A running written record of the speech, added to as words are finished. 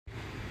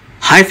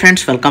Hi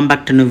friends, welcome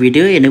back to new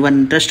video. Anyone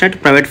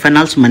interested? Private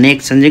finance, money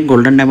exchanging,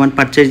 gold and diamond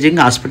purchasing,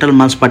 hospital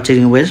malls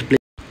purchasing ways, please.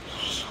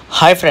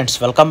 Hi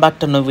friends, welcome back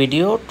to new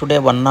video. Today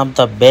one of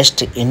the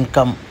best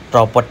income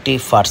property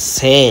for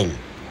sale.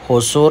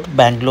 Hosur,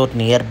 Bangalore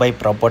nearby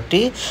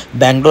property.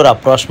 Bangalore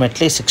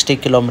approximately 60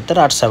 km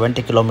or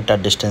 70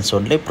 km distance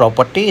only.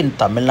 Property in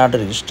Tamil Nadu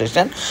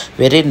registration,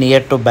 very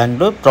near to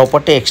Bangalore.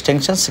 Property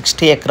extension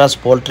 60 acres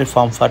poultry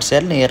farm for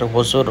sale near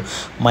Hosur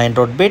main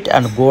road bit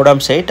and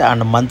Godam site,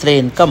 and monthly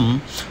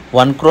income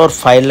 1 crore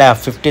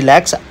 50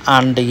 lakhs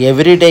and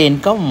everyday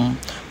income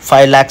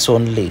 5 lakhs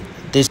only.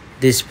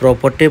 This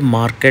property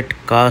market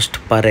cost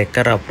per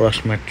acre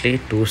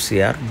approximately 2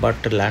 crore, but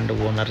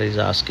landowner is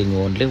asking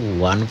only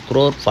 1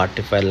 crore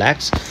 45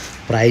 lakhs.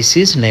 Price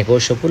is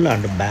negotiable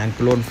and bank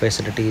loan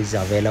facility is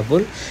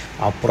available.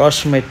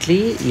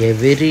 Approximately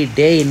every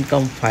day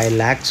income 5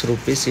 lakhs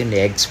rupees in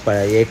eggs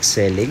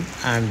selling,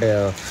 and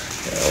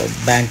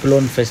bank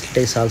loan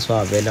facility is also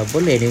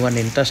available. Anyone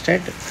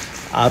interested?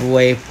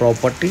 ROI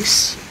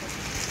properties,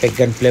 Peg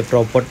and Play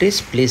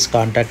properties, please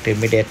contact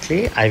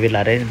immediately. I will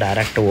arrange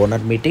direct owner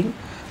meeting,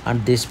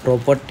 and this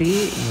property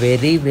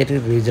very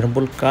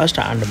reasonable cost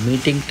and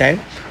meeting time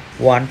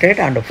wanted,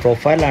 and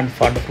profile and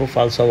fund proof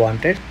also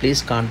wanted.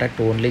 Please contact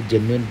only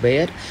genuine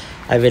buyer.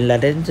 I will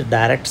arrange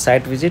direct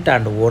site visit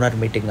and owner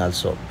meeting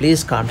also.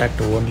 Please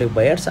contact only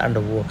buyers and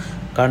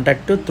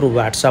contact through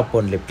WhatsApp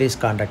only. Please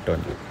contact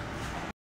only.